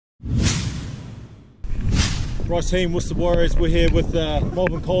Right team, Worcester Warriors, we're here with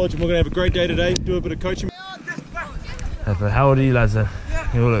Malvern College and we're going to have a great day today, do a bit of coaching. How old are you lads?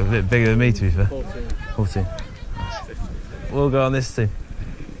 You all look a bit bigger than me to be fair. 14. 14. Nice. We'll go on this team.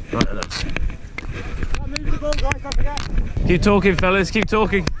 Right, lads. Keep talking fellas, keep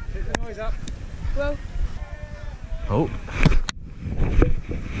talking. Keep the noise up. Well. Oh.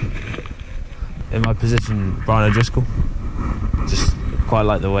 In my position, Brian O'Driscoll. Just quite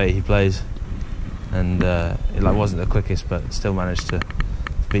like the way he plays. And it wasn't the quickest, but still managed to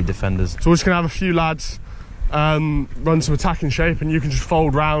beat defenders. So we're just going to have a few lads run some attacking shape, and you can just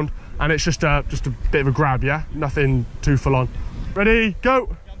fold round, and it's just a bit of a grab, yeah? Nothing too full on. Ready,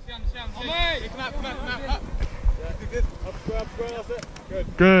 go!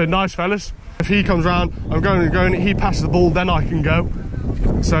 Good, nice fellas. If he comes round, I'm going, he passes the ball, then I can go.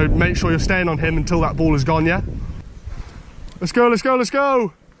 So make sure you're staying on him until that ball is gone, yeah? Let's go, let's go, let's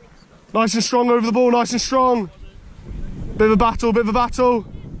go! Nice and strong over the ball, nice and strong. Bit of a battle, bit of a battle.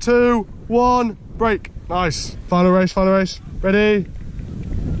 2, 1, break. Nice. Final race, final race. Ready?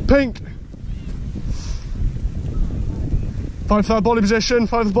 Pink. Fight for that body position,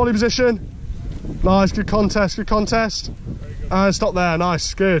 fight for the body position. Nice, good contest, good contest. And stop there,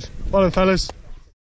 nice, good. Well done, fellas.